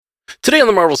Today on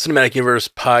the Marvel Cinematic Universe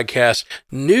podcast,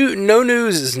 no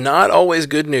news is not always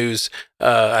good news.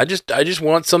 I just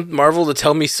want some Marvel to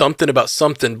tell me something about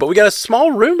something, but we got a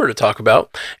small rumor to talk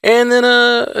about, and then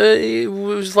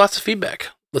there's lots of feedback.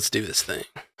 Let's do this thing.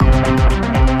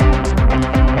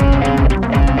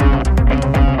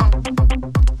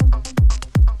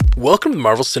 Welcome to the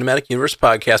Marvel Cinematic Universe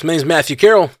podcast. My name is Matthew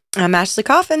Carroll. I'm Ashley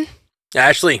Coffin.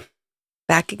 Ashley.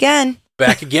 Back again.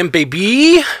 Back again,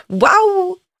 baby.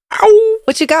 Wow. Ow.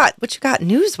 What you got? What you got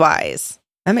news-wise?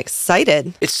 I'm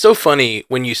excited. It's so funny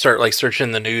when you start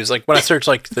searching the news. Like when I search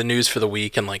the news for the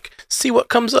week and see what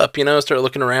comes up, start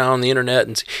looking around the internet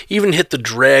and even hit the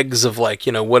dregs of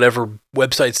whatever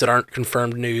websites that aren't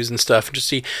confirmed news and stuff and just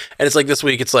see. And it's this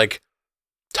week, it's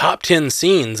top 10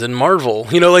 scenes in Marvel.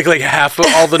 Half of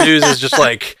all the news is just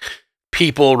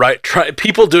people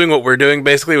people doing what we're doing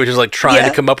basically, which is trying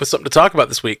to come up with something to talk about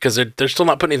this week because they're still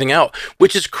not putting anything out,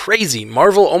 which is crazy.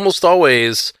 Marvel almost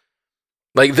always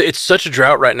it's such a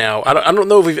drought right now. I don't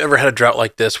know if we've ever had a drought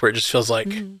like this where it just feels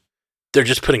like they're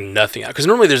just putting nothing out, because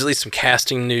normally there's at least some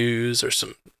casting news or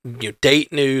some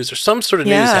date news or some sort of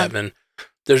news happening.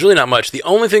 There's really not much. The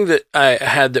only thing that I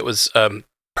had that was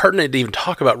pertinent to even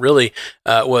talk about really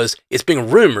was it's being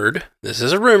rumored. This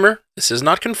is a rumor. This is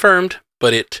not confirmed,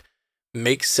 but it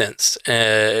makes sense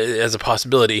as a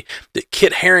possibility that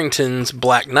Kit Harington's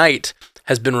Black Knight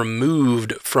has been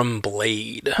removed from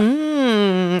Blade.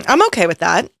 I'm okay with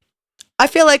that. I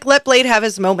feel like let Blade have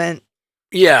his moment.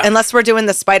 Yeah. Unless we're doing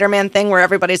the Spider-Man thing where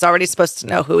everybody's already supposed to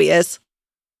know who he is.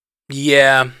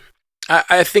 Yeah.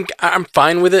 I think I'm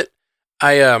fine with it.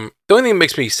 The only thing that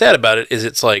makes me sad about it is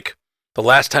it's the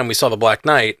last time we saw the Black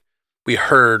Knight, we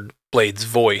heard Blade's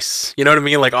voice, you know what I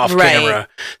mean? Off camera.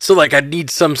 So I need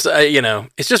some,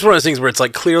 it's just one of those things where it's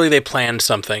clearly they planned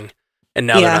something and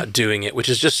now they're not doing it, which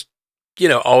is just,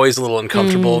 always a little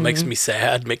uncomfortable. Makes me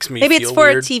sad, makes me Maybe feel it's for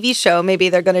weird. a TV show. Maybe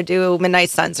they're going to do Midnight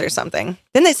Suns or something.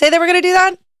 Didn't they say they were going to do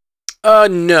that?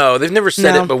 No, they've never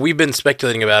said it, but we've been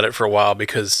speculating about it for a while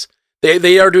because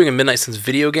they are doing a Midnight Suns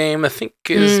video game, I think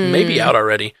is maybe out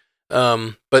already.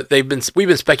 But we've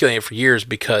been speculating for years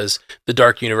because the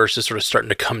Dark Universe is sort of starting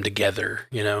to come together,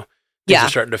 Things are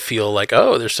starting to feel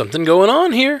there's something going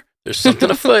on here. There's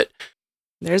something afoot.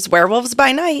 There's werewolves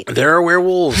by night. There are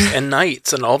werewolves and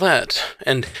knights and all that.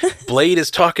 And Blade is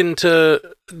talking to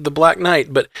the Black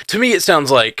Knight. But to me, it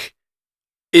sounds like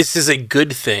this is a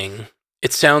good thing.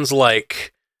 It sounds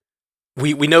like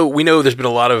we know there's been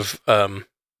a lot of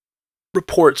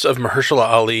reports of Mahershala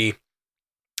Ali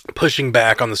pushing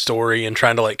back on the story and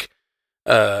trying to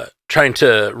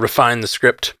refine the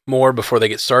script more before they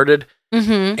get started.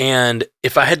 And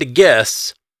if I had to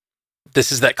guess,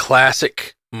 this is that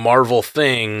classic Marvel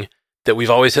thing that we've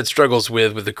always had struggles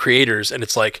with the creators, and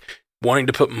it's wanting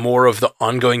to put more of the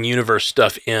ongoing universe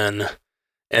stuff in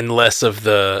and less of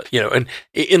the, and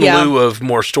in lieu of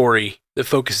more story that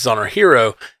focuses on our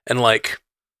hero. And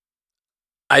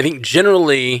I think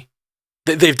generally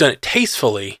they've done it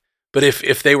tastefully. But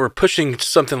if they were pushing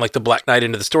something like the Black Knight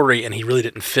into the story and he really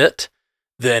didn't fit,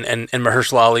 then and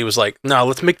Mahershala Ali was no,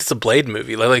 let's make this a Blade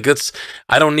movie.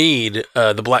 I don't need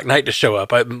the Black Knight to show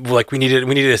up. We need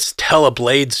to tell a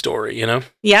Blade story,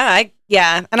 Yeah,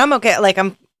 and I'm okay.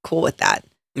 I'm cool with that.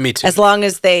 Me too. As long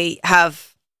as they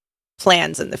have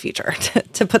plans in the future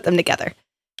to put them together.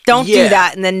 Don't do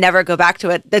that and then never go back to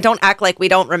it. Don't act like we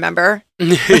don't remember.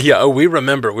 We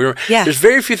remember. Yeah. There's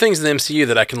very few things in the MCU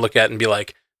that I can look at and be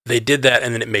they did that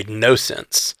and then it made no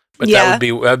sense. But that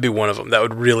would be one of them. That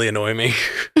would really annoy me.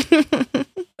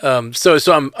 So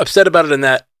I'm upset about it in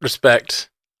that respect.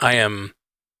 I am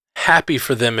happy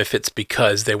for them if it's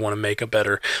because they want to make a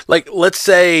better, let's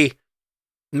say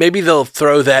maybe they'll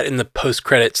throw that in the post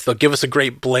credits. They'll give us a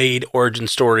great Blade origin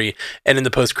story, and in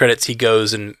the post credits he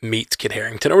goes and meets Kit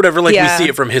Harington or whatever. We see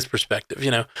it from his perspective,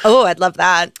 Oh, I'd love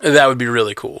that. That would be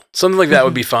really cool. Something like that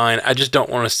would be fine. I just don't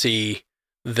want to see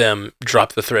them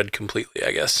drop the thread completely,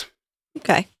 I guess.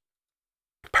 Okay.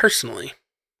 Personally.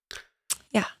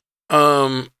 Yeah.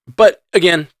 But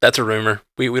again, that's a rumor.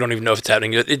 We don't even know if it's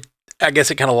happening. I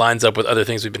guess it kind of lines up with other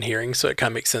things we've been hearing, so it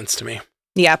kind of makes sense to me.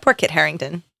 Yeah, poor Kit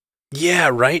Harington. Yeah,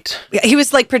 right? Yeah, he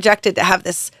was projected to have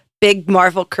this big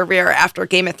Marvel career after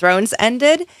Game of Thrones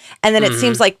ended, and then it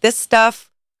seems like this stuff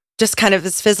just kind of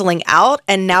is fizzling out,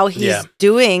 and now he's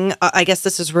doing, I guess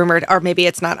this is rumored, or maybe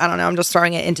it's not, I don't know, I'm just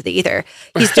throwing it into the ether.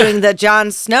 He's doing the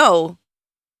Jon Snow.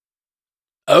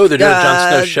 Oh, they're doing a Jon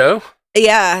Snow show?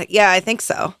 Yeah, I think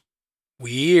so.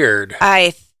 Weird.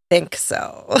 I think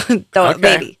so.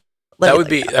 Maybe. That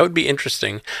would be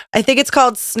interesting. I think it's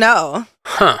called Snow.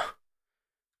 Huh.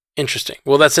 Interesting.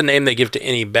 Well, that's a name they give to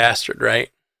any bastard, right?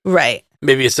 Right.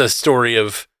 Maybe it's a story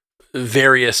of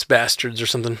various bastards or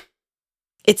something.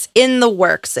 It's in the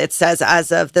works, it says,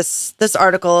 as of this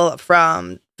article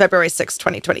from February 6,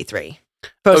 2023.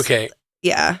 Okay.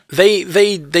 Yeah.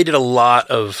 They did a lot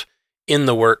of in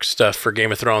the works stuff for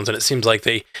Game of Thrones, and it seems like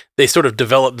they sort of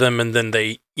developed them, and then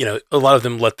they, a lot of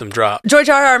them let them drop. George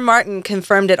R.R. Martin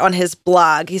confirmed it on his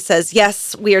blog. He says,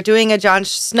 yes, we are doing a Jon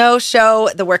Snow show.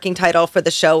 The working title for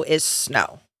the show is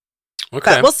Snow. Okay.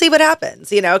 But we'll see what happens,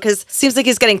 because it seems like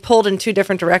he's getting pulled in two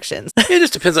different directions. It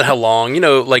just depends on how long,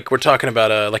 like we're talking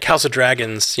about, like House of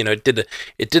Dragons, it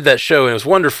did that show and it was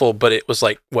wonderful, but it was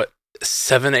like, what,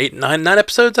 7, 8, 9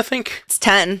 episodes, I think? It's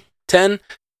 10. 10?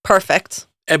 Perfect.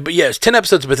 But yeah, it's 10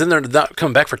 episodes, but then they're not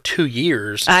coming back for 2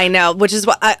 years. I know, which is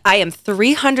what I am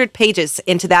 300 pages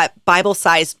into that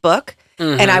Bible-sized book,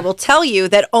 and I will tell you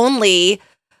that only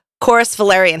Corus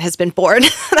Valerian has been born.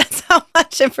 That's how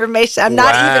much information. I'm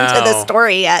not even to the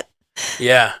story yet.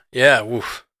 Yeah.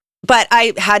 Oof. But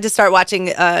I had to start watching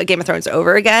Game of Thrones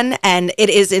over again, and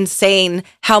it is insane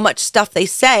how much stuff they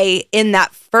say in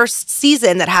that first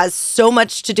season that has so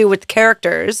much to do with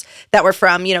characters that were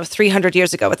from, 300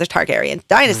 years ago with the Targaryen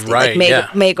dynasty, right, like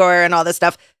Maegor and all this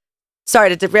stuff. Sorry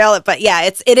to derail it, but yeah,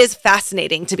 it is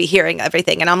fascinating to be hearing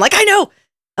everything. And I'm like, I know.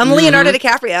 I'm Leonardo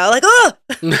DiCaprio. Like, oh,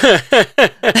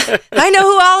 I know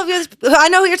who all of you. I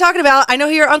know who you're talking about. I know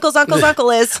who your uncle's uncle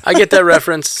is. I get that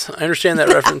reference. I understand that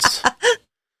reference.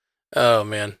 Oh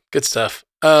man, good stuff.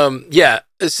 Yeah.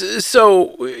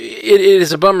 So it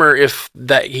is a bummer if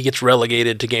that he gets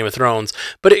relegated to Game of Thrones,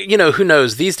 but who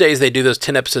knows? These days they do those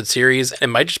 10 episode series. It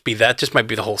might just be that. Just might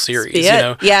be the whole series.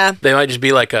 Yeah. They might just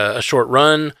be like a short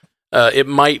run. It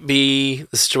might be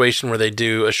the situation where they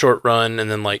do a short run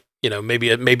and then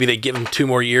maybe they give them 2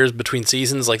 more years between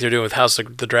seasons, like they're doing with House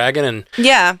of the Dragon. And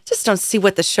yeah, just don't see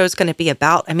what the show's going to be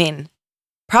about. I mean,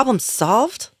 problem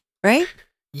solved, right?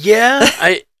 Yeah,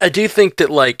 I do think that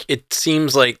it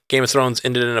seems like Game of Thrones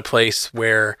ended in a place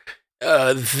where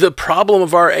the problem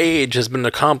of our age has been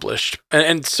accomplished.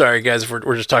 And sorry guys,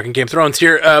 we're just talking Game of Thrones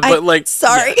here, but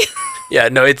sorry. Yeah,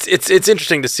 no, it's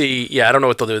interesting to see. Yeah, I don't know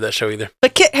what they'll do with that show either.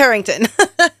 But Kit Harington.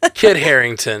 Kit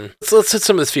Harington. So let's hit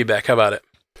some of this feedback. How about it?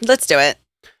 Let's do it.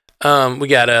 We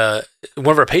got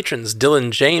one of our patrons, Dylan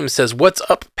James, says, "What's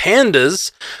up,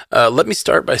 pandas? Let me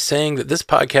start by saying that this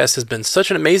podcast has been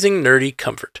such an amazing nerdy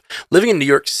comfort. Living in New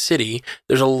York City,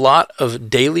 there's a lot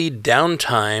of daily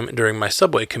downtime during my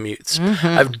subway commutes.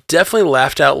 I've definitely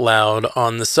laughed out loud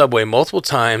on the subway multiple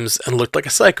times and looked like a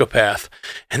psychopath."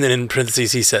 And then in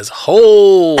parentheses, he says,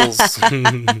 "Holes."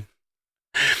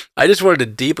 I just wanted to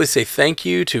deeply say thank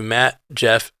you to Matt,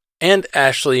 Jeff, and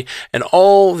Ashley, and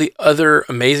all the other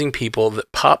amazing people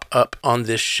that pop up on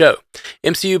this show.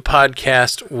 MCU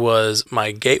Podcast was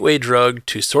my gateway drug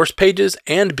to Source Pages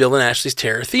and Bill and Ashley's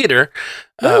Terror Theater,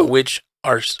 which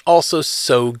are also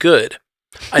so good.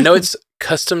 I know it's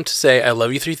custom to say I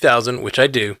love you 3000, which I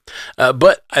do,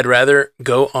 but I'd rather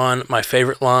go on my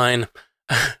favorite line.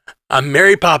 I'm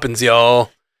Mary Poppins,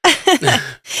 y'all.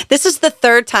 This is the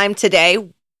third time today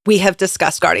we have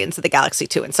discussed Guardians of the Galaxy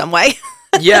 2 in some way.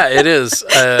 Yeah, it is.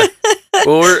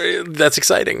 Well, that's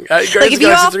exciting. Guardians if of you the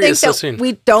all Galaxy 3 think is so that soon.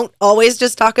 we don't always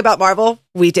just talk about Marvel,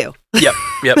 we do. Yep.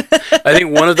 I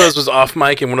think one of those was off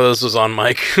mic and one of those was on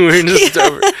mic. We were just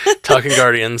talking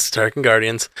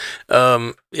Guardians.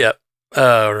 Yep.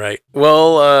 All right.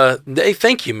 Well, hey,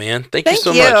 thank you, man. Thank you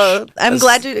so much. I'm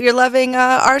glad you're loving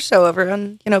our show over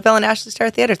on, Bill and Ashley's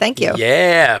Terror Theater. Thank you.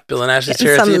 Yeah, Bill and Ashley's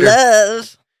Terror some Theater.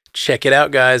 Love. Check it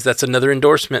out, guys. That's another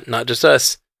endorsement, not just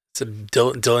us. It's a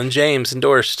Dylan James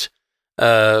endorsed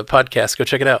podcast. Go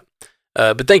check it out.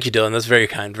 But thank you, Dylan. That's very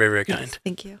kind. Very, very kind. Yes,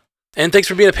 thank you. And thanks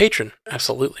for being a patron.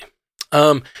 Absolutely.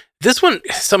 This one,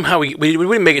 somehow we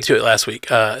didn't make it to it last week.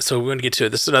 So we're going to get to it.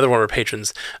 This is another one of our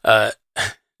patrons.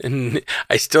 And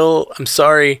I'm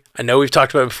sorry. I know we've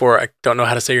talked about it before. I don't know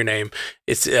how to say your name.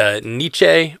 It's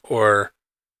Nietzsche or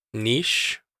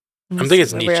Niche. I'm thinking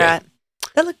it's Nietzsche. That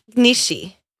look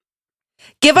Nishi.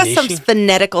 Give us some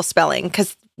phonetical spelling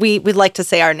because we'd like to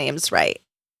say our names right.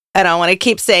 I don't want to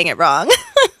keep saying it wrong,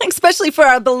 especially for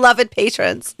our beloved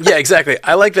patrons. Yeah, exactly.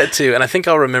 I like that too. And I think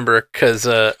I'll remember because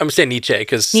I'm going to say Nietzsche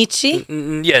because Nietzsche?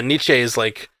 Yeah, Nietzsche is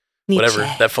like whatever,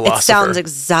 that philosopher. It sounds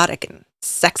exotic and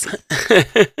sexy.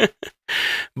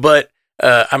 But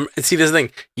see, this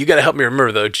thing, you got to help me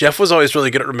remember though. Jeff was always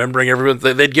really good at remembering everyone.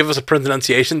 They'd give us a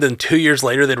pronunciation, then 2 years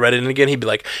later they'd write it in again. He'd be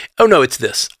like, "Oh no, it's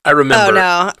this. I remember." Oh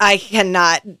no, I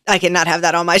cannot have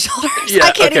that on my shoulders. Yeah,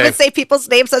 I can't even say people's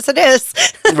names as it is.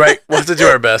 Right, we'll have to do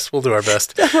our best. We'll do our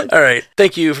best. All right,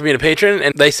 thank you for being a patron.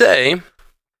 And they say,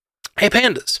 Hey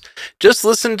Pandas, just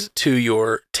listened to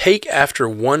your Take After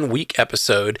 1 Week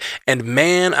episode, and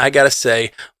man, I gotta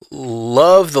say,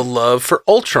 love the love for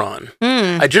Ultron.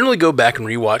 I generally go back and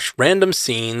rewatch random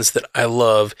scenes that I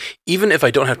love, even if I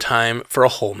don't have time for a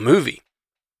whole movie.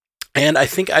 And I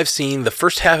think I've seen the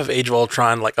first half of Age of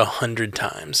Ultron like 100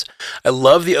 times. I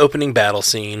love the opening battle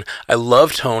scene. I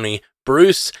love Tony,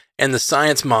 Bruce, and the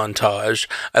science montage.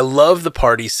 I love the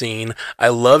party scene. I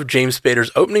love James Spader's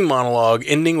opening monologue,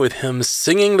 ending with him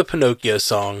singing the Pinocchio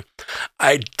song.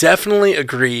 I definitely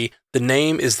agree the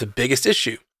name is the biggest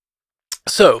issue.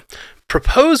 So,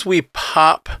 propose we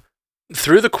pop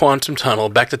through the quantum tunnel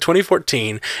back to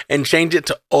 2014 and change it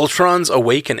to Ultron's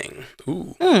Awakening.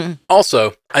 Ooh.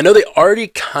 Also, I know they already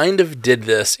kind of did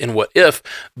this in What If,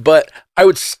 but I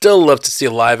would still love to see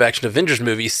a live-action Avengers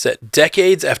movie set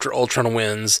decades after Ultron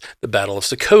wins the Battle of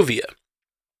Sokovia.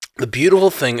 The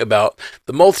beautiful thing about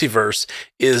the multiverse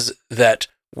is that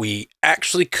we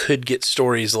actually could get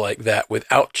stories like that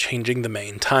without changing the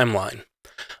main timeline.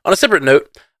 On a separate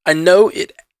note, I know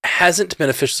it hasn't been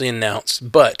officially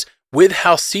announced, but with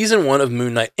how Season 1 of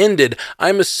Moon Knight ended,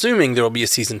 I'm assuming there will be a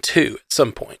Season 2 at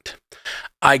some point.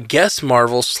 I guess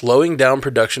Marvel slowing down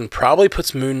production probably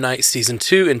puts Moon Knight Season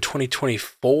 2 in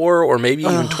 2024 or maybe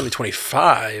even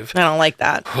 2025. I don't like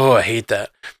that. Oh, I hate that.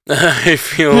 I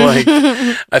feel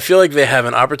like they have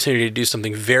an opportunity to do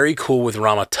something very cool with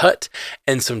Rama Tut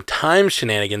and some time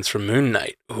shenanigans from Moon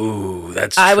Knight. Ooh,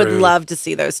 that's true. I would love to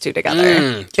see those two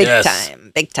together.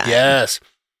 Big time. Yes.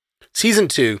 Season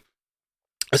 2.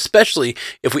 Especially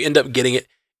if we end up getting it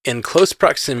in close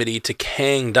proximity to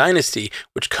Kang Dynasty,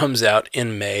 which comes out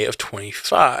in May of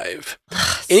 25.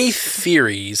 Any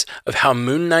theories of how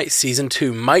Moon Knight Season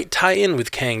 2 might tie in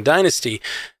with Kang Dynasty?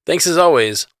 Thanks as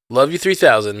always. Love you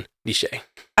 3000, Nishay.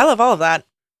 I love all of that.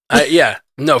 Yeah,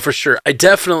 no, for sure. I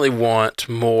definitely want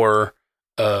more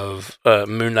of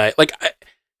Moon Knight.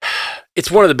 It's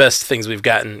one of the best things we've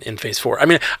gotten in Phase 4. I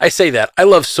mean, I say that. I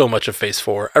love so much of Phase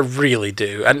 4. I really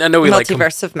do. I know we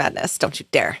Multiverse of Madness. Don't you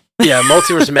dare. Yeah,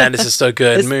 Multiverse of Madness is so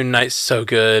good. Moon Knight's so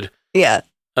good. Yeah.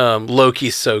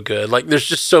 Loki's so good. There's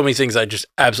just so many things I just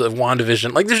absolutely...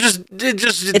 WandaVision.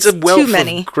 It's a wealth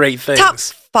of great things. Top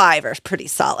 5 are pretty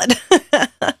solid.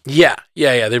 Yeah,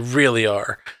 they really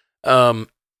are. And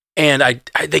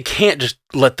they can't just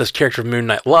let this character of Moon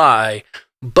Knight lie.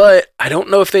 But I don't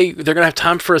know if they're gonna have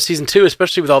time for a Season 2,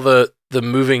 especially with all the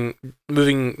moving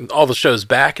all the shows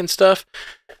back and stuff.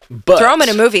 But throw him in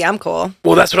a movie, I'm cool.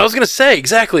 Well, that's what I was gonna say.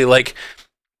 Exactly.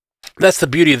 That's the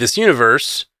beauty of this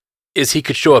universe, is he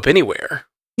could show up anywhere.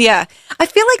 Yeah. I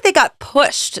feel like they got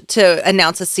pushed to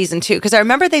announce a Season 2, because I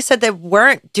remember they said they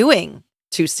weren't doing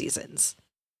 2 seasons.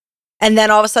 And then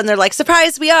all of a sudden they're like,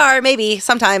 surprise, we are, maybe,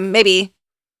 sometime, maybe.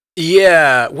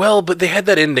 Yeah, well, but they had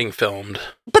that ending filmed.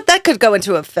 But that could go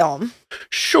into a film.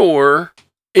 Sure.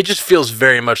 It just feels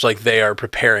very much like they are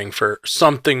preparing for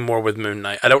something more with Moon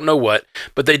Knight. I don't know what,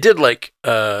 but they did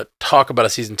talk about a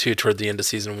Season 2 toward the end of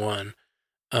Season 1.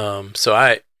 So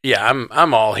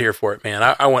I'm all here for it, man.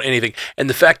 I want anything. And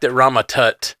the fact that Rama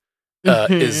Tut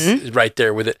is right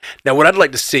there with it. Now, what I'd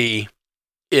like to see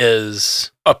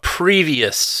is a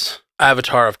previous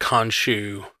avatar of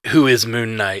Khonshu who is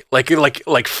Moon Knight,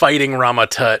 like fighting Rama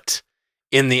Tut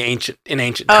in ancient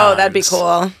times. Oh, that'd be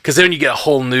cool. Because then you get a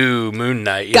whole new Moon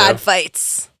Knight. God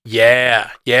fights. Yeah.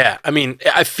 I mean,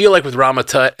 I feel like with Rama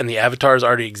Tut and the avatars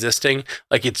already existing,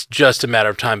 it's just a matter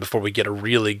of time before we get a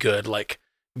really good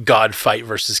God fight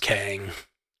versus Kang.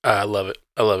 I love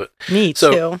it. Me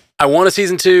too. I want a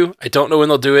Season 2. I don't know when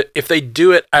they'll do it. If they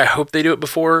do it, I hope they do it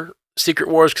before Secret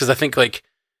Wars, because I think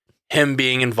him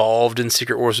being involved in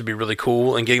Secret Wars would be really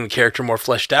cool, and getting the character more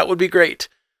fleshed out would be great.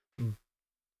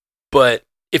 But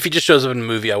if he just shows up in a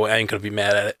movie, I ain't gonna be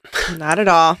mad at it. Not at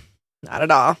all.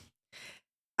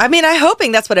 I mean, I'm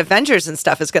hoping that's what Avengers and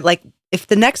stuff is good. If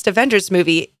the next Avengers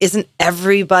movie isn't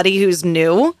everybody who's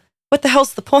new, what the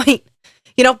hell's the point?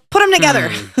 Put them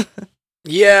together.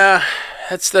 Yeah,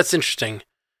 that's interesting.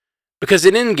 Because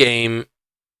in Endgame,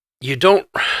 you don't...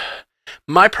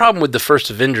 My problem with the first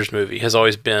Avengers movie has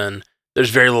always been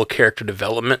there's very little character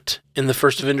development in the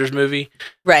first Avengers movie.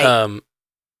 Right.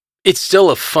 It's still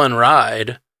a fun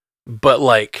ride, but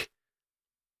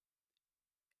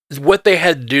what they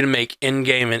had to do to make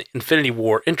Endgame and Infinity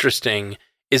War interesting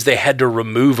is they had to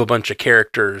remove a bunch of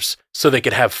characters so they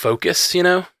could have focus,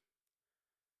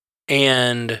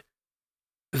 And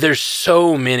there's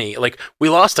so many. We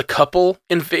lost a couple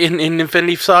in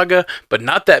Infinity Saga, but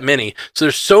not that many. So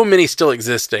there's so many still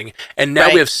existing, and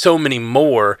now we have so many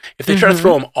more. If they try to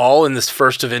throw them all in this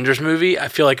first Avengers movie, I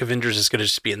feel like Avengers is going to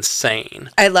just be insane.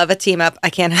 I love a team up. I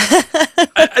can't.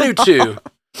 I do too.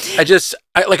 I guess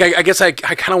I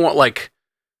kind of want like,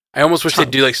 I almost wish they'd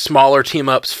do like smaller team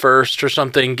ups first or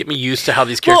something. Get me used to how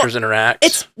these characters interact.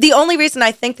 It's the only reason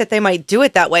I think that they might do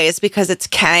it that way is because it's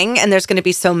Kang and there's going to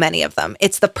be so many of them.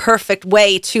 It's the perfect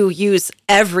way to use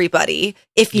everybody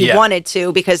if you wanted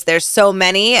to, because there's so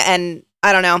many. And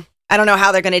I don't know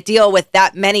how they're going to deal with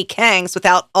that many Kangs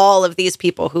without all of these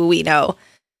people who we know.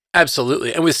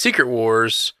 Absolutely. And with Secret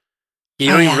Wars, you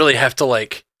don't even really have to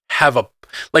like have a,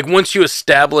 like once you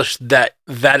establish that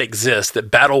exists, that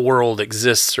Battle World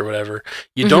exists or whatever,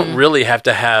 you don't really have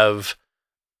to have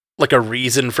like a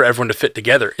reason for everyone to fit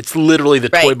together. It's literally the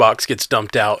toy box gets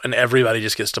dumped out and everybody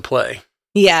just gets to play.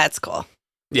 Yeah, it's cool.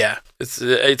 Yeah, it's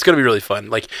going to be really fun.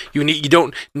 Like you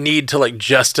don't need to like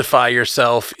justify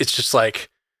yourself. It's just like,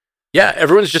 yeah,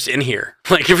 everyone's just in here.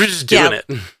 Like if you're just doing it.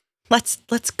 Let's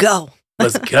go.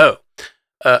 Let's go.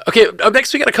 Okay, up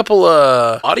next we got a couple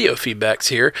audio feedbacks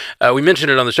here. We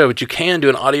mentioned it on the show, but you can do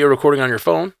an audio recording on your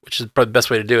phone, which is probably the best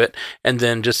way to do it. And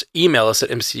then just email us at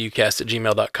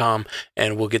mcucast@gmail.com,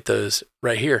 and we'll get those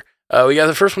right here. We got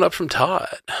the first one up from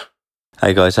Todd.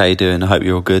 Hey guys, how you doing? I hope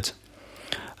you're all good.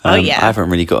 I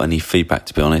haven't really got any feedback,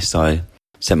 to be honest. I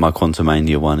sent my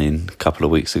Quantumania one in a couple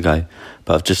of weeks ago,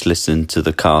 but I've just listened to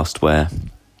the cast where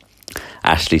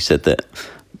Ashley said that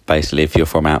basically if you're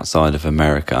from outside of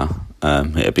America,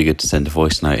 it'd be good to send a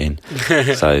voice note in.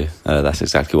 So that's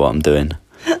exactly what I'm doing.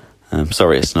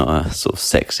 Sorry it's not a sort of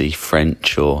sexy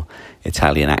French or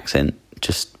Italian accent,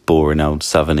 just boring old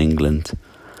Southern England.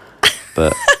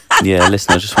 But yeah,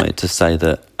 listen, I just wanted to say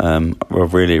that I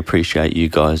really appreciate you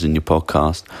guys and your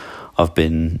podcast. I've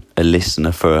been a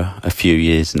listener for a few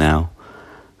years now.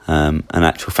 In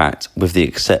actual fact, with the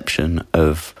exception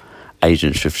of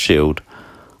Agents of S.H.I.E.L.D.,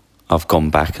 I've gone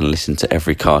back and listened to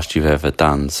every cast you've ever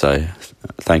done, so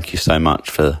thank you so much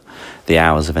for the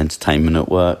hours of entertainment at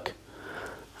work.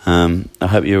 I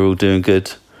hope you're all doing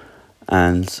good,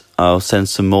 and I'll send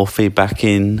some more feedback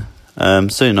in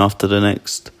soon after the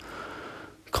next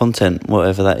content,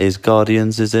 whatever that is.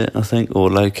 Guardians, is it, I think, or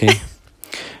Loki?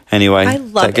 Anyway,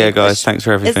 take care, guys. Thanks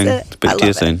for everything. Speak to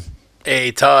you soon.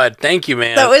 Hey, Todd, thank you,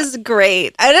 man. That was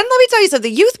great. And then let me tell you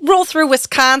something. You roll through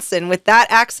Wisconsin with that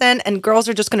accent, and girls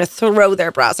are just going to throw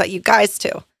their brows at you guys,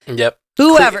 too. Yep.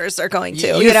 Whoever's are going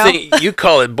to, you know? You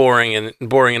call it boring and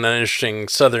uninteresting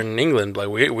Southern England. Like,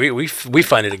 we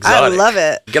find it exotic. I love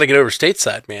it. You got to get over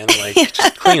stateside, man. Like,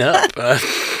 just clean up.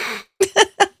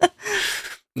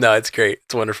 No, it's great.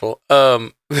 It's wonderful. I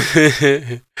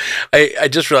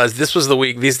just realized this was the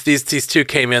week. These two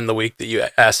came in the week that you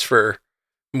asked for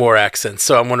more accents,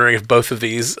 so I'm wondering if both of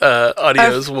these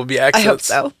audios will be accents.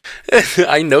 I hope so.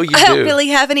 I know you do. I don't really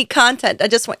have any content. I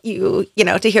just want you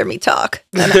to hear me talk.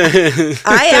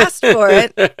 I asked for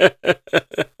it.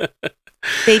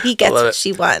 Baby gets what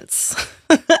she wants.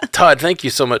 Todd, thank you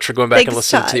so much for going back and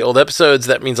listening to the old episodes.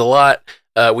 That means a lot.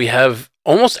 We have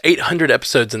almost 800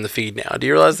 episodes in the feed now. Do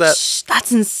you realize that?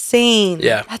 That's insane.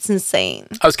 Yeah. That's insane.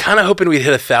 I was kind of hoping we'd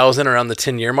hit 1,000 around the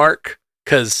 10-year mark,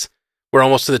 because we're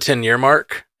almost to the 10-year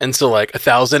mark, and so like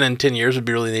 1,000 in 10 years would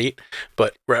be really neat,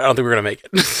 but I don't think we're going to make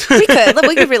it.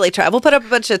 We could really try. We'll put up a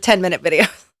bunch of 10-minute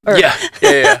videos.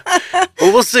 Yeah.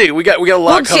 Well, we'll see. We got a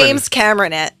lot coming. James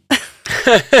Cameron it.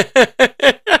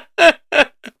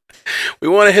 We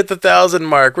want to hit the 1,000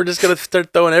 mark. We're just going to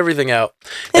start throwing everything out.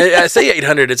 I say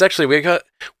 800. It's actually,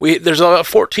 there's about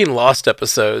 14 lost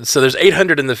episodes, so there's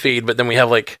 800 in the feed, but then we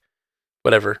have like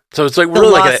whatever. So it's like we're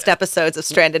really like lost episodes of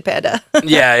Stranded Panda.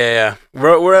 Yeah.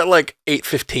 We're at like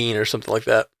 815 or something like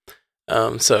that.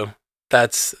 So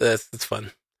that's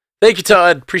fun. Thank you,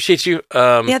 Todd. Appreciate you.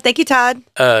 Yeah, thank you, Todd.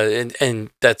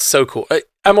 And that's so cool.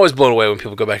 I'm always blown away when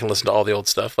people go back and listen to all the old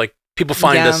stuff. Like people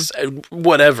find us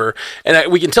whatever,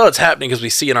 and we can tell it's happening because we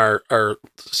see in our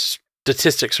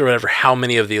statistics or whatever how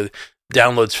many of the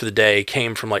downloads for the day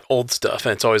came from like old stuff,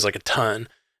 and it's always like a ton.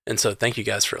 And so thank you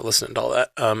guys for listening to all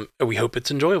that. We hope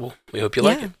it's enjoyable. We hope you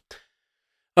like it.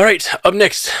 All right, up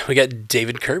next, we got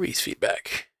David Kirby's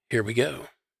feedback. Here we go.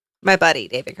 My buddy,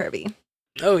 David Kirby.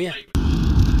 Oh, yeah.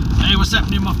 Hey, what's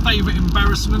happening? My favourite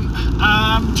embarrassment.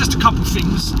 Just a couple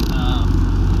things.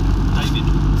 David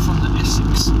from the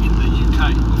Essex in the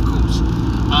UK, of course.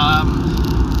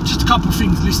 Just a couple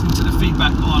things listening to the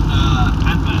feedback on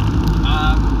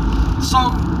Ant-Man. So,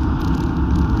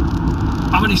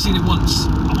 I've only seen it once.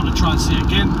 I want to try and see it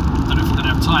again. Don't know if I'm going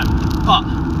to have time. But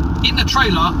in the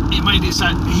trailer, it made it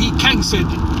sound... Kang said,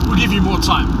 we'll give you more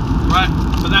time, right?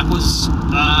 So that was...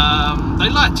 they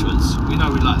lied to us. We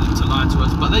know we like them to lie to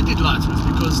us, but they did lie to us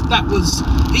because that was...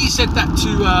 He said that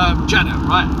to Janet,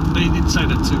 right? They didn't say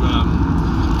that to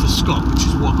Scott, which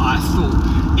is what I thought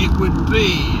it would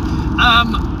be.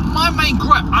 my main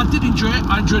gripe, I did enjoy it,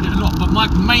 I enjoyed it a lot, but my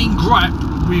main gripe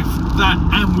with that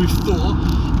and with Thor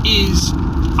is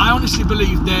I honestly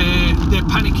believe they're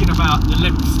panicking about the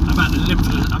length of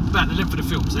the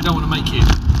films. They don't want to make it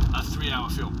a 3-hour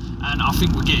film, and I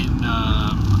think we're getting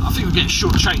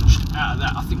shortchanged out of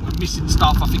that. I think we're missing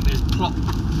stuff. I think there's plot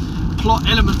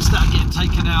elements that are getting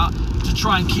taken out to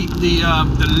try and keep the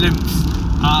length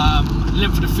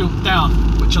of the film down,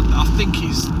 which I think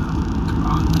is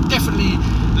definitely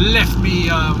left me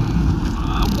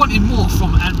wanting more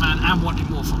from Ant-Man and wanting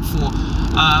more from Thor.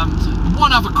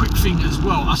 One other quick thing as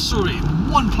well, I saw it in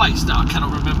one place that I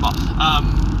cannot remember.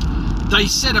 They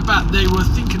said they were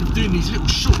thinking of doing these little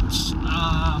shorts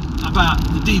about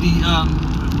the DD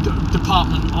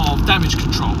Department of Damage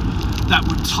Control that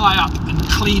would tie up and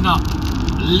clean up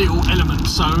little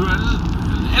elements. So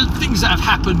things that have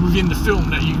happened within the film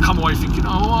that you come away thinking,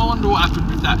 oh, I wonder what happened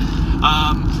with that.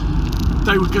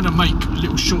 They were going to make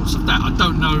little shorts of that. I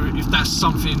don't know if that's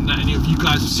something that any of you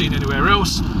guys have seen anywhere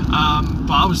else,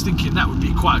 but I was thinking that would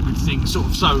be quite a good thing. Sort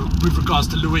of. So with regards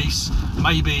to Luis,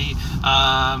 maybe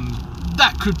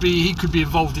he could be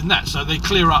involved in that. So they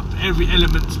clear up every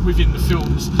element within the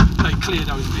films. They clear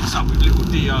those bits up with little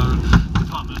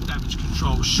Department of Damage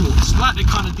Control shorts, like they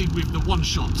kind of did with the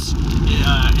one-shots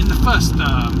in the first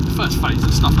phase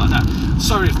and stuff like that.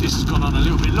 Sorry if this has gone on a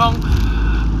little bit long.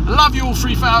 Love you all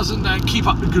 3,000 and keep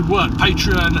up the good work.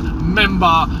 Patreon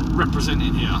member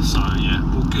representing here. So yeah,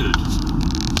 all good.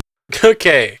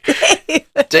 Okay.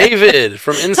 David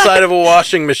from inside of a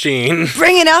washing machine.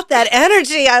 Bringing out that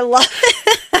energy. I love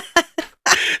it.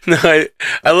 No,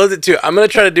 I loved it too. I'm going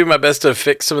to try to do my best to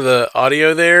fix some of the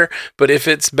audio there, but if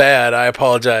it's bad, I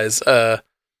apologize. There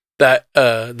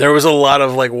was a lot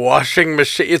of like washing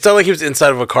machine. It sounded like he was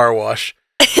inside of a car wash.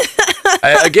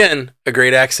 Again, a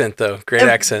great accent though. Great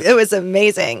accent. It was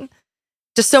amazing.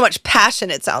 Just so much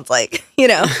passion, it sounds like,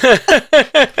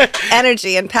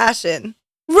 energy and passion.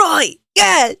 Right.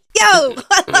 Yeah. Yo.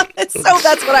 I love it. So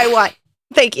that's what I want.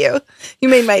 Thank you. You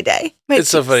made my day. It's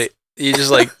so funny. You just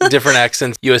like different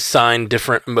accents. You assign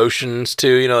different emotions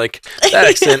to, like that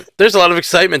accent. There's a lot of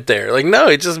excitement there. Like, no,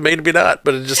 it just maybe not,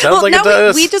 but it just sounds like it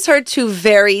does. We just heard two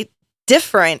very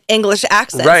different English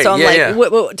accents. Right, so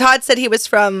I'm Todd said he was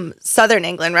from Southern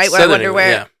England, right? Where I wonder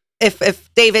where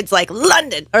if David's like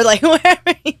London or like wherever.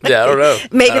 I don't know.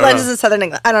 Maybe London's in Southern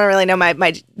England. I don't really know my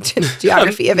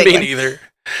geography of England. Me neither.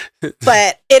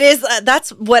 But it is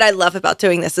that's what I love about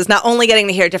doing this is not only getting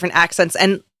to hear different accents,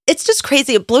 and it's just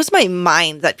crazy. It blows my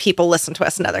mind that people listen to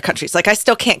us in other countries. Like I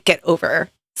still can't get over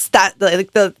that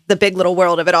the big little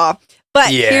world of it all. But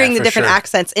hearing the different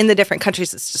accents in the different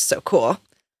countries is just so cool.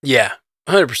 Yeah,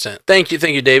 100%. Thank you,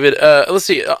 David. Let's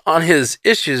see, on his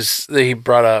issues that he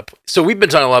brought up. So we've been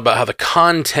talking a lot about how the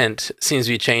content seems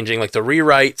to be changing, like the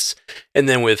rewrites, and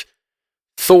then with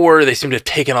Thor, they seem to have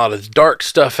taken a lot of the dark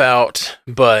stuff out,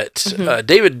 but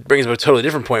David brings up a totally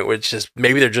different point, which is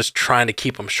maybe they're just trying to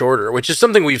keep them shorter, which is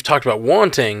something we've talked about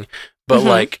wanting, but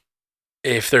like,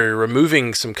 if they're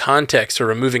removing some context or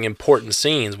removing important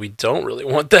scenes, we don't really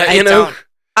want that, Don't.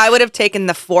 I would have taken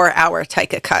the 4-hour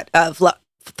Taika cut of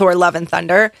Thor: Love and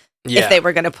Thunder if they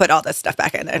were going to put all this stuff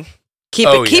back in there. Keep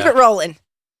it rolling.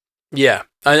 Yeah,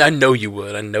 I know you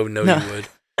would. I know you would.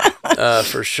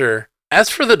 For sure. As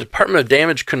for the Department of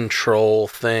Damage Control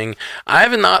thing, I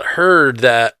have not heard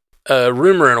that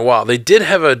rumor in a while. They did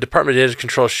have a Department of Damage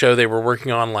Control show they were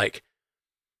working on, like,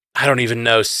 I don't even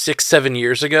know, 6-7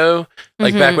 years ago.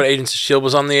 Like back when Agents of S.H.I.E.L.D.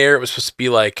 was on the air, it was supposed to be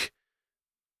like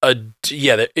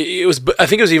it was. I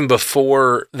think it was even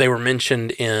before they were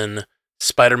mentioned in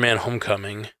Spider-Man: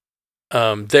 Homecoming.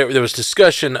 There was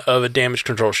discussion of a damage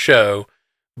control show,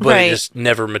 but it just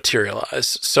never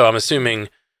materialized. So I'm assuming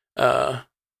I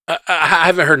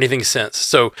haven't heard anything since.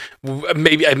 So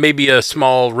maybe a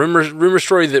small rumor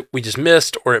story that we just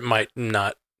missed, or it might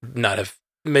not have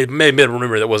maybe a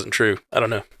rumor that wasn't true. I don't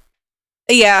know.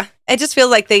 Yeah, I just feel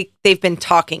like they've been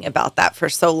talking about that for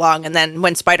so long, and then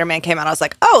when Spider-Man came out, I was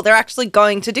like, oh, they're actually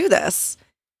going to do this.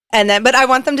 And then, but I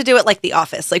want them to do it like The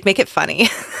Office, like make it funny.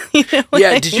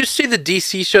 Yeah, did you see the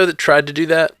DC show that tried to do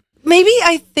that? Maybe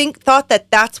I thought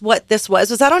that's what this was.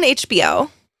 Was that on HBO?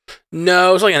 No,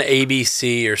 it was like on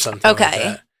ABC or something. Okay. Like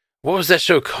that. What was that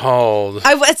show called?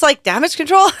 It's like Damage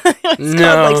Control. Called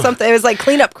like something. It was like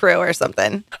Cleanup Crew or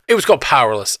something. It was called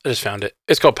Powerless. I just found it.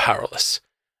 It's called Powerless.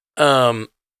 I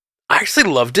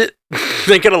actually loved it.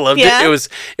 I kind of loved it.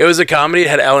 It was a comedy. It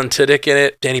had Alan Tudyk in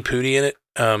it, Danny Pudi in it.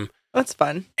 That's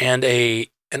fun. And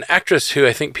an actress who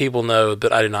I think people know,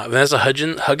 but I do not. Vanessa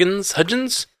Hudgens. Vanessa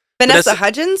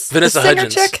Hudgens. Vanessa the singer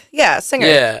Hudgens. Chick. Yeah, singer.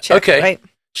 Yeah. Chick, okay. Right?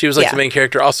 She was like the main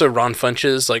character. Also, Ron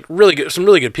Funches, like really good, some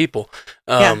really good people.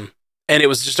 And it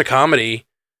was just a comedy,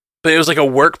 but it was like a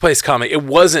workplace comedy. It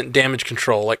wasn't Damage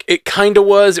Control. Like it kind of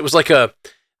was. It was like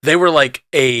they were like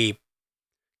a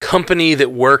company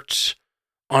that worked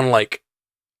on like,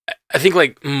 I think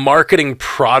like marketing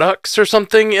products or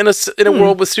something in a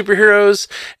world with superheroes,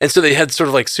 and so they had sort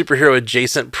of like superhero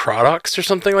adjacent products or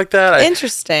something like that.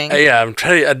 Interesting. I'm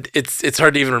trying to. It's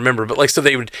hard to even remember, but like so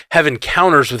they would have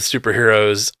encounters with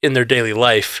superheroes in their daily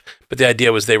life, but the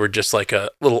idea was they were just like a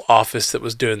little office that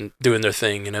was doing their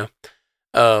thing, you know.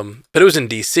 But it was in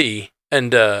DC,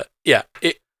 and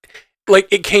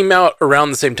it came out around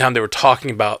the same time they were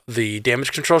talking about the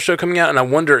Damage Control show coming out, and I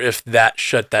wonder if that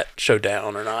shut that show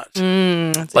down or not.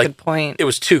 That's a good point. It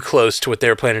was too close to what they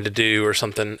were planning to do or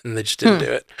something, and they just didn't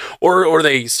do it. Or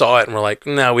they saw it and were like,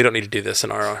 no, we don't need to do this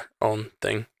in our own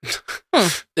thing.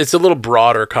 It's a little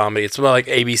broader comedy. It's more like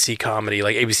ABC comedy,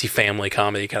 like ABC Family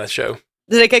comedy kind of show.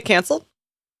 Did it get canceled?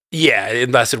 Yeah,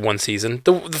 it lasted one season.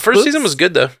 The first season was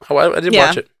good, though. I didn't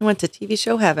watch it. I went to TV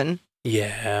show heaven.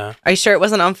 Yeah. Are you sure it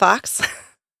wasn't on Fox?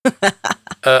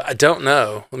 I don't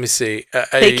know. Let me see.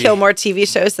 They kill more TV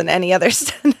shows than any other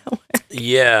network.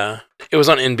 Yeah. It was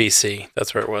on NBC.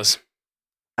 That's where it was.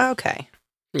 Okay.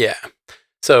 Yeah.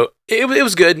 So it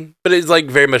was good, but it's like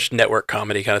very much network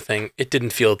comedy kind of thing. It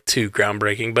didn't feel too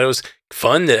groundbreaking, but it was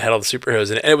fun that it had all the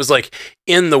superheroes in it. And it was like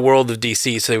in the world of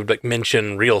DC, so they would like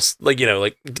mention real, like, you know,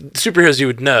 like superheroes you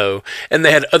would know. And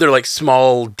they had other like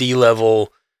small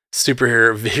D-level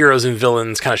superhero heroes and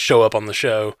villains kind of show up on the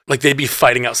show. Like they'd be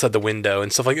fighting outside the window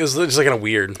and stuff like it was just like kind of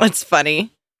weird. It's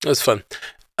funny. It was fun.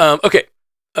 Okay.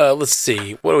 Let's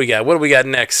see. What do we got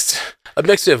next? Up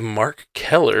next we have Mark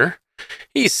Keller.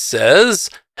 He says,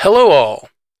 hello all.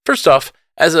 First off,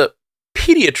 as a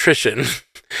pediatrician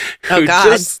who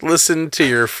just listened to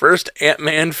your first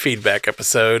Ant-Man feedback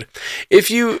episode,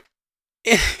 if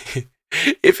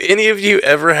any of you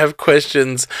ever have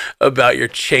questions about your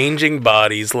changing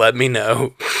bodies, let me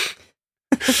know.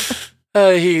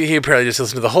 He probably just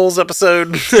listened to the holes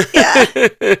episode.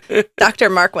 Yeah. Dr.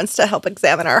 Mark wants to help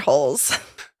examine our holes.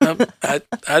 I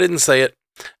didn't say it.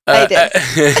 I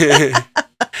did.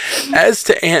 As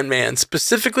to Ant-Man,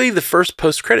 specifically the first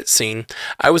post-credit scene,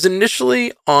 I was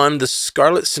initially on the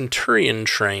Scarlet Centurion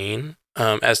train,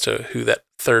 as to who that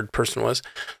third person was.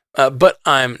 But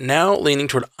I'm now leaning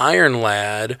toward Iron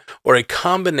Lad or a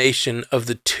combination of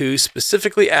the two,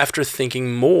 specifically after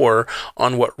thinking more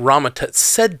on what Rama-Tut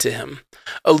said to him,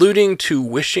 alluding to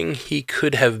wishing he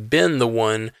could have been the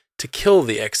one to kill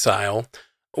the exile.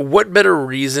 What better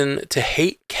reason to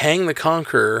hate Kang the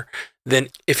Conqueror than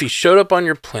if he showed up on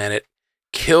your planet,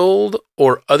 killed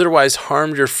or otherwise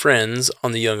harmed your friends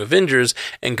on the Young Avengers,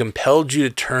 and compelled you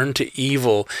to turn to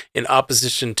evil in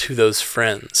opposition to those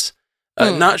friends?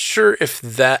 Not sure if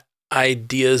that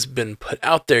idea's been put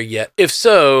out there yet. If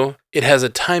so, it has a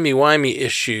timey-wimey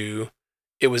issue.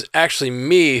 It was actually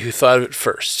me who thought of it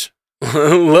first.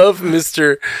 Love,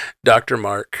 Mr. Dr.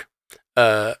 Mark.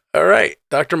 All right,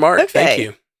 Dr. Mark,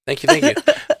 okay. Thank you.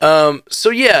 So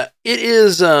yeah, it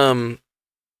is,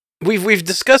 we've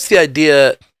discussed the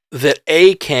idea that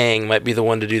a Kang might be the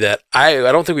one to do that. I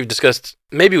don't think we've discussed,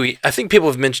 I think people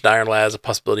have mentioned Iron Lad as a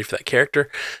possibility for that character,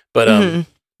 but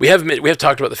we have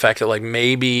talked about the fact that like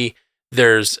maybe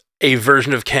there's a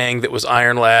version of Kang that was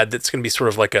Iron Lad that's going to be sort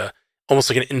of like almost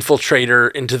like an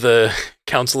infiltrator into the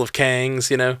Council of Kangs,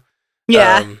 you know?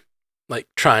 Yeah. Like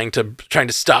trying to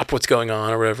stop what's going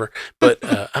on or whatever. But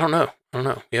I don't know.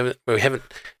 We haven't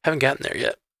gotten there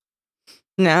yet.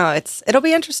 No, it'll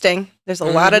be interesting. There's a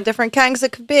lot of different Kangs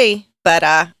it could be, but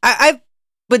I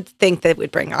would think that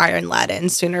we'd bring Iron Lad in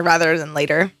sooner rather than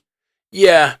later.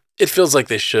 Yeah. It feels like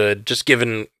they should, just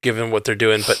given what they're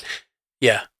doing. But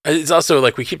yeah, it's also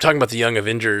like we keep talking about the Young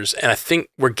Avengers, and I think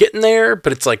we're getting there.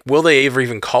 But it's like, will they ever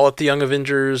even call it the Young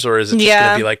Avengers, or is it just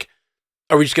going to be like,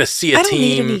 are we just going to see a team? I don't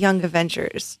need any Young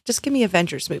Avengers. Just give me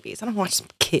Avengers movies. I don't want some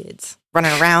kids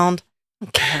running around. I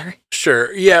don't care.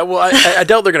 Sure. Yeah. Well, I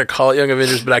doubt they're going to call it Young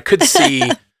Avengers, but I could see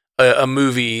a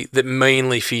movie that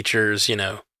mainly features, you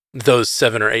know, those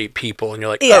 7 or 8 people, and you're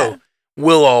like, oh.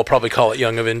 We'll all probably call it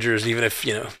Young Avengers, even if,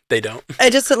 you know, they don't. I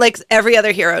just like every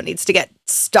other hero needs to get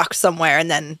stuck somewhere, and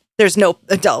then there's no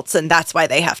adults, and that's why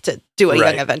they have to do a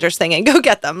Young Avengers thing and go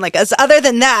get them. Like, as other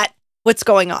than that, what's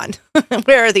going on?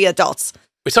 Where are the adults?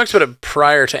 We talked about it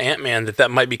prior to Ant-Man that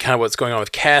might be kind of what's going on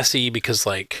with Cassie, because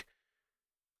like,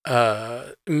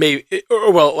 I think maybe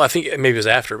it was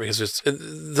after, because it's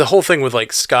the whole thing with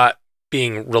like Scott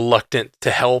being reluctant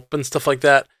to help and stuff like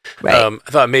that. Right.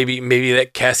 I thought maybe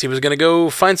that Cassie was going to go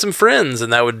find some friends,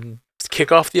 and that would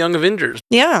kick off the Young Avengers.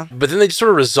 Yeah. But then they just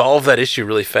sort of resolve that issue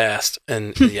really fast.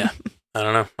 And yeah, I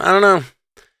don't know.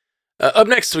 Up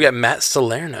next, we got Matt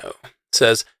Salerno.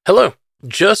 Says, hello,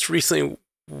 just recently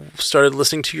started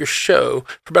listening to your show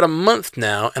for about a month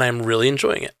now, and I'm really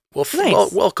enjoying it. Well,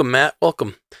 nice. Welcome, Matt.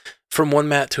 Welcome. From one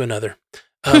Matt to another.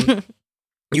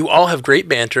 You all have great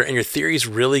banter, and your theories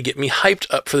really get me hyped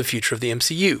up for the future of the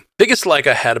MCU. Biggest like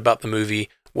I had about the movie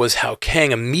was how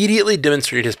Kang immediately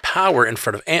demonstrated his power in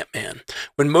front of Ant-Man.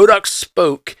 When MODOK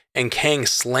spoke and Kang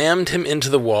slammed him into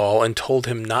the wall and told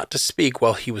him not to speak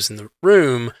while he was in the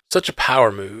room, such a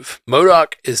power move.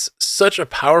 MODOK is such a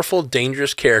powerful,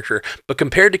 dangerous character, but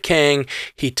compared to Kang,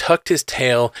 he tucked his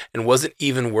tail and wasn't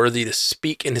even worthy to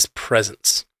speak in his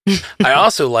presence. I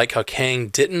also like how Kang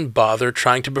didn't bother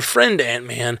trying to befriend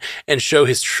Ant-Man and show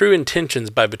his true intentions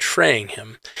by betraying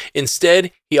him.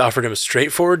 Instead, he offered him a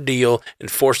straightforward deal and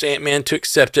forced Ant-Man to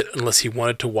accept it unless he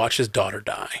wanted to watch his daughter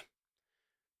die.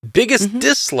 Biggest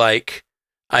dislike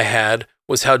I had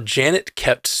was how Janet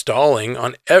kept stalling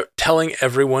on telling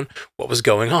everyone what was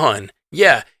going on.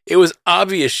 Yeah, it was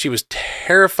obvious she was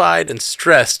terrified and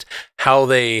stressed how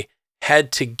they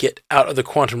had to get out of the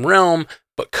quantum realm,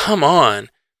 but come on.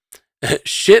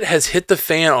 Shit has hit the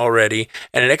fan already,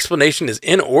 and an explanation is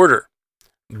in order.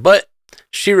 But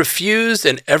she refused,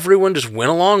 and everyone just went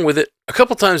along with it. A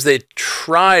couple times they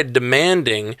tried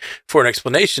demanding for an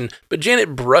explanation, but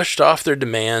Janet brushed off their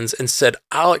demands and said,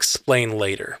 I'll explain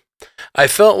later. I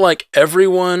felt like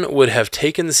everyone would have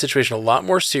taken the situation a lot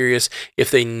more serious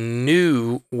if they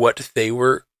knew what they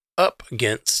were up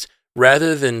against,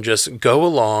 rather than just go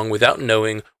along without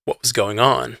knowing what was going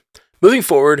on. Moving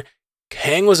forward,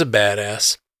 Kang was a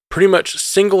badass, pretty much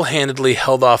single-handedly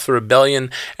held off the rebellion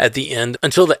at the end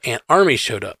until the Ant Army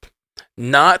showed up.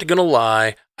 Not gonna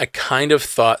lie, I kind of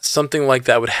thought something like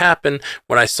that would happen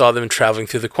when I saw them traveling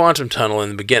through the quantum tunnel in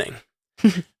the beginning.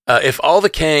 If all the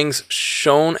Kangs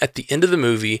shown at the end of the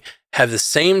movie have the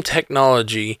same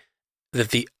technology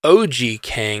that the OG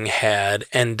Kang had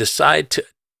and decide to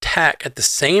attack at the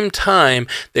same time,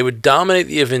 they would dominate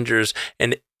the Avengers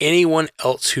and anyone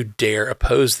else who dare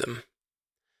oppose them.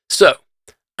 So,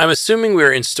 I'm assuming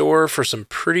we're in store for some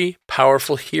pretty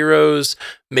powerful heroes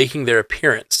making their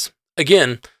appearance.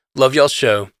 Again, love y'all's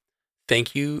show.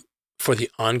 Thank you for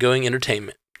the ongoing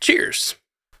entertainment. Cheers.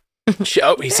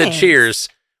 He said cheers.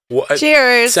 What?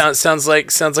 Cheers. Sounds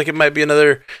like it might be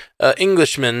another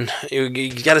Englishman.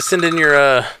 You got to send in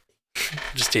your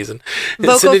just teasing.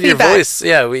 Vocal send in feedback. Your voice.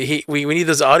 Yeah, we need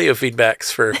those audio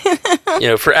feedbacks for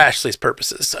for Ashley's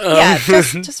purposes. Yeah,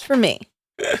 just for me.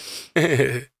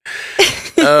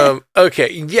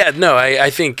 Okay. Yeah, no, I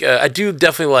think I do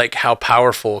definitely like how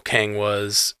powerful Kang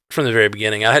was from the very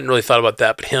beginning. I hadn't really thought about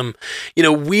that, but him,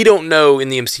 we don't know in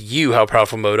the MCU how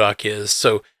powerful MODOK is,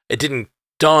 so it didn't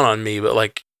dawn on me, but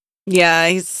like, yeah,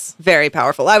 he's very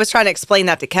powerful. I was trying to explain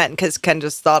that to Ken because Ken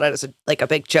just thought it was a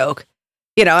big joke,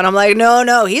 and I'm like,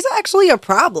 no, he's actually a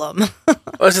problem. Well,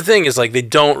 that's the thing is like they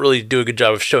don't really do a good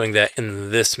job of showing that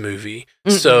in this movie.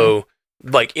 Mm-hmm. So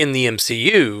like in the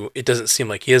MCU, it doesn't seem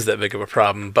like he is that big of a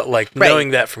problem, but like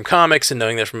knowing that from comics and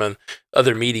knowing that from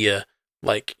other media,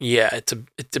 like, yeah, it's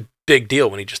a big deal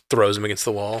when he just throws him against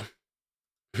the wall.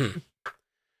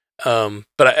 But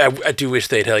I do wish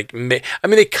they'd like,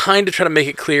 they kind of try to make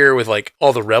it clear with like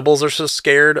all the rebels are so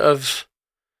scared of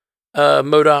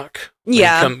MODOK.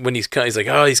 When he's like,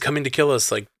 oh, he's coming to kill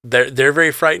us. Like they're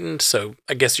very frightened. So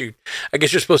I guess you're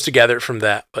supposed to gather it from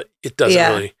that, but it doesn't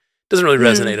really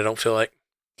resonate. I don't feel like.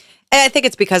 And I think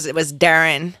it's because it was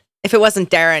Darren. If it wasn't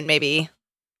Darren, maybe it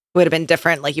would have been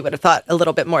different. Like you would have thought a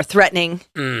little bit more threatening.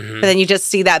 Mm-hmm. But then you just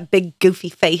see that big goofy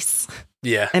face.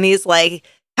 Yeah. And he's like,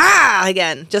 ah,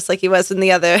 again, just like he was in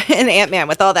Ant-Man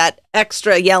with all that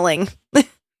extra yelling.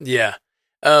 Yeah.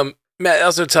 Matt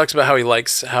also talks about how he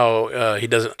likes how he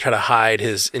doesn't try to hide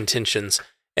his intentions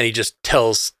and he just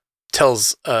tells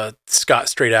Scott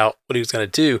straight out what he was going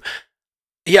to do.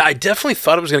 Yeah, I definitely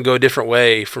thought it was going to go a different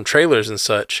way from trailers and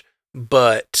such,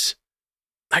 but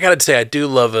I got to say, I do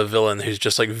love a villain who's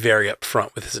just like very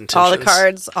upfront with his intentions. All the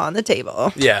cards on the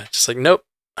table. Yeah, just like, nope,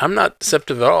 I'm not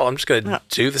deceptive at all. I'm just going to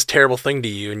do this terrible thing to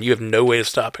you, and you have no way of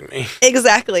stopping me.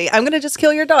 Exactly. I'm going to just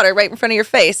kill your daughter right in front of your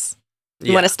face.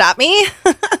 You want to stop me?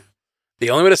 The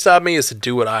only way to stop me is to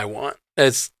do what I want.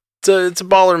 It's a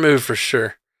baller move for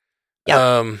sure.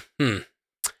 Yeah.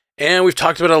 And we've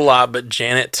talked about it a lot, but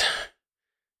Janet's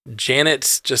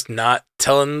just not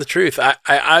telling the truth.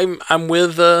 I'm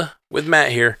with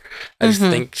Matt here. I just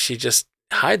think she just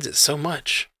hides it so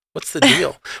much. What's the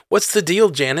deal? What's the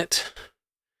deal, Janet?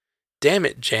 Damn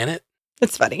it, Janet.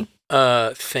 It's funny.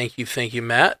 Thank you,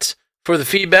 Matt, for the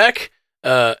feedback.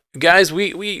 Guys,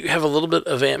 we have a little bit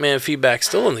of Ant-Man feedback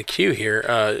still in the queue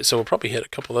here, so we'll probably hit a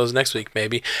couple of those next week,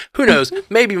 maybe. Who knows?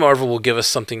 Maybe Marvel will give us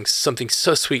something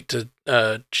so sweet to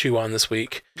chew on this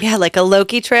week. Yeah, like a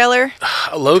Loki trailer.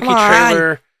 A Loki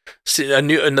trailer,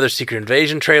 another Secret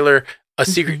Invasion trailer, a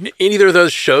secret. Either of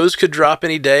those shows could drop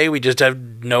any day. We just have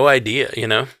no idea, you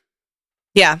know?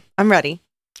 Yeah, I'm ready.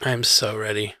 I'm so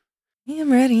ready.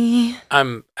 I'm ready.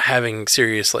 I'm having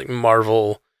serious like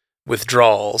Marvel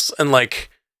withdrawals, and like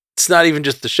it's not even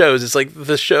just the shows, it's like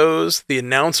the shows, the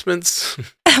announcements.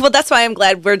 Well, that's why I'm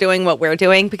glad we're doing what we're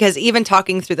doing, because even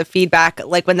talking through the feedback,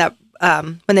 like when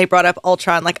they brought up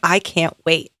Ultron, like I can't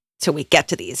wait till we get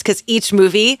to these, because each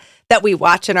movie that we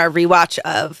watch in our rewatch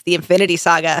of the Infinity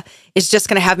Saga is just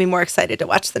going to have me more excited to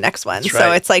watch the next one. That's right.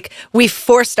 So it's like we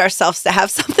forced ourselves to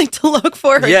have something to look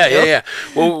forward to. Yeah.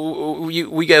 Well,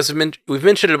 we guys we've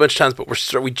mentioned it a bunch of times, but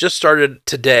we just started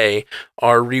today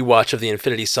our rewatch of the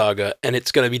Infinity Saga, and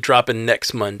it's going to be dropping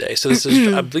next Monday. So this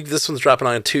is I believe this one's dropping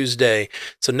on a Tuesday.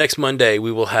 So next Monday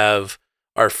we will have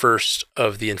our first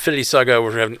of the Infinity Saga.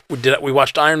 We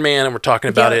watched Iron Man, and we're talking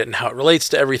about it and how it relates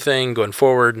to everything going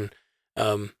forward, and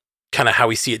kind of how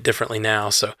we see it differently now.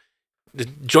 So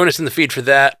join us in the feed for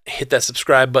that. Hit that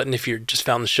subscribe button if you just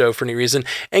found the show for any reason,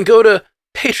 and go to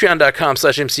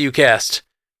patreon.com/MCUcast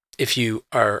if you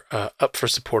are up for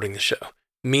supporting the show.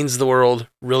 It means the world,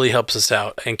 really helps us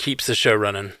out, and keeps the show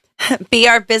running. Be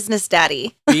our business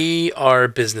daddy. Be our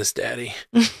business daddy.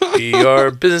 Be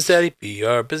our business daddy. Be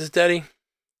our business daddy.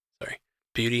 Sorry.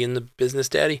 Beauty and the Business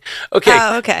Daddy. Okay.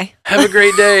 Oh, okay. Have a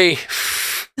great day.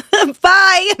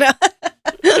 Bye.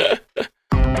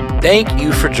 Thank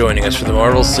you for joining us for the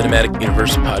Marvel Cinematic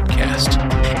Universe podcast.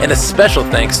 And a special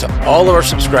thanks to all of our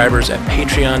subscribers at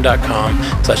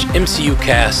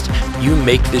patreon.com/MCUcast. You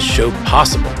make this show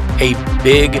possible. A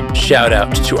big shout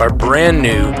out to our brand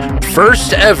new,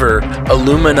 first ever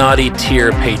Illuminati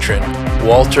tier patron,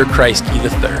 Walter Kreisky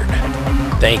III.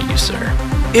 Thank you, sir.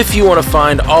 If you want to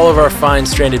find all of our fine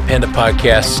Stranded Panda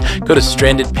podcasts, go to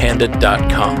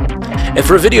strandedpanda.com. And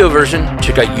for a video version,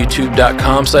 check out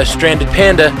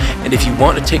youtube.com/strandedpanda. And if you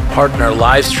want to take part in our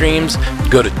live streams,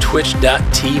 go to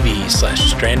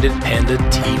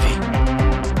twitch.tv/strandedpandatv.